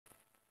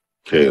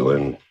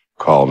Caitlin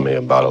called me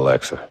about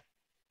Alexa.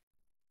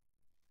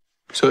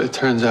 So it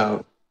turns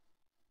out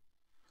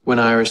when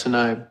Iris and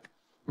I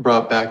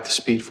brought back the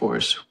Speed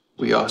Force,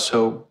 we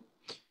also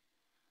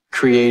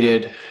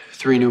created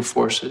 3 new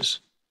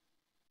forces.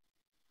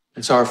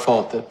 It's our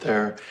fault that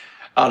they're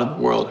out in the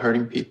world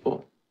hurting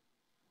people,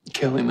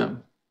 killing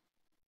them.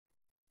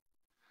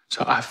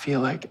 So I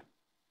feel like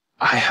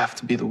I have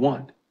to be the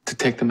one to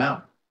take them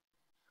out.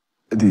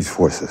 These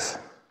forces,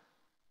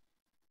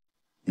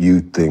 you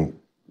think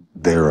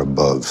they're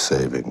above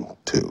saving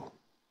too?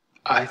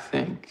 I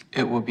think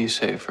it would be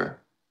safer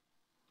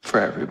for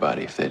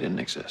everybody if they didn't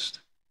exist.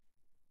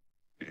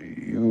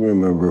 You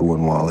remember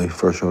when Wally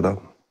first showed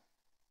up?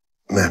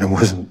 Man, it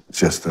wasn't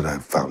just that I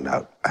found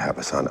out I have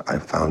a son. I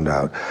found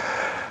out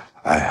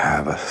I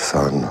have a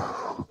son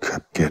who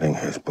kept getting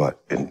his butt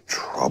in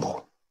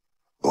trouble.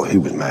 Boy, he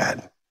was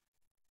mad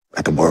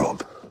at the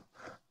world.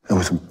 There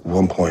was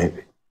one point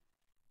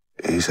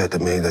he said to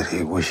me that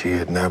he wished he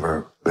had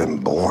never been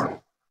born.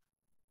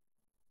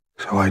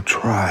 So I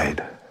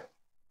tried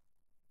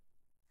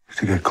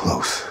to get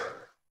close,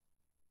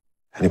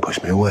 and he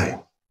pushed me away.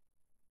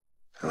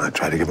 And I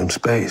tried to give him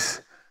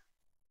space.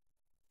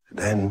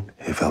 Then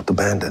he felt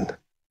abandoned.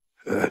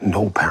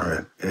 No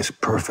parent is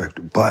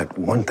perfect, but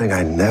one thing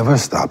I never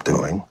stopped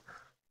doing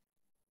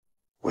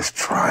was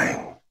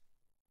trying.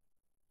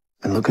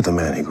 And look at the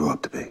man he grew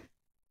up to be.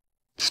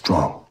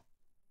 Strong,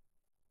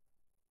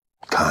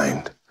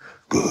 kind,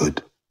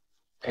 good.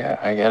 Yeah,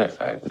 I get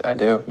it. I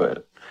do,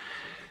 but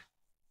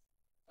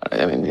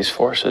I mean, these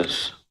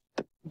forces,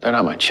 they're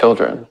not my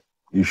children.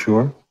 You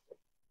sure?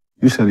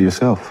 You said it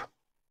yourself.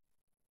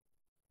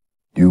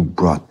 You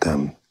brought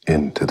them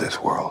into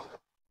this world.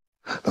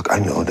 Look, I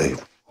know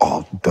they've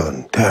all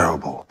done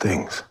terrible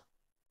things,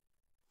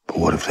 but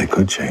what if they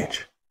could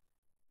change?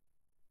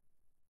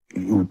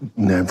 You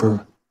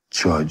never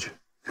judge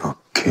your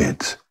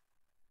kids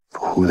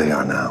for who they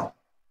are now.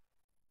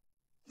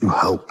 You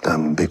help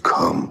them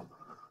become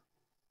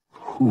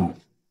who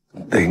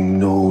they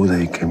know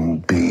they can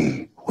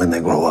be when they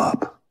grow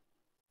up.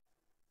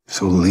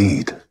 So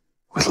lead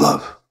with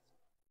love.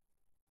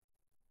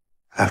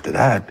 After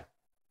that,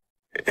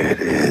 it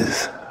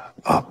is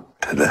up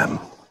to them.